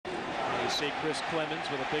see Chris Clemons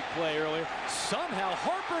with a big play earlier. Somehow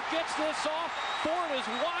Harper gets this off. Ford is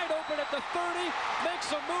wide open at the 30, makes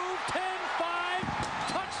a move, 10-5,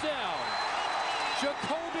 touchdown.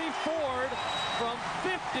 Jacoby Ford from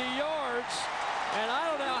 50 yards, and I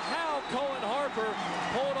don't know how Cullen Harper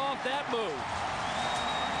pulled off that move.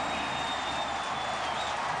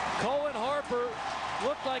 Cullen Harper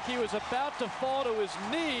looked like he was about to fall to his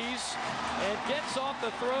knees and gets off the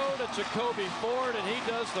throw to Jacoby Ford, and he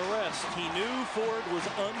does the rest. He knew Ford was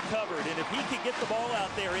uncovered, and if he could get the ball out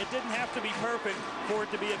there, it didn't have to be perfect for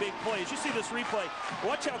it to be a big play. As you see this replay,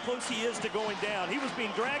 watch how close he is to going down. He was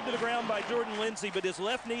being dragged to the ground by Jordan Lindsay, but his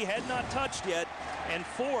left knee had not touched yet, and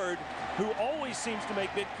Ford, who always seems to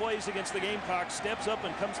make big plays against the Gamecocks, steps up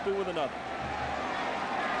and comes through with another.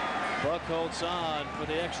 Buck holds on for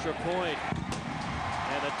the extra point.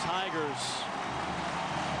 And the Tigers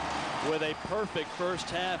with a perfect first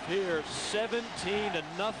half here,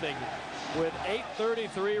 17-0 with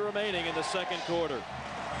 8:33 remaining in the second quarter.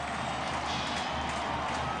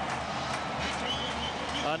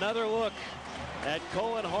 Another look at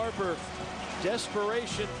Cullen Harper.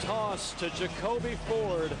 Desperation toss to Jacoby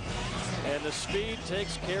Ford, and the speed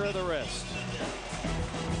takes care of the rest.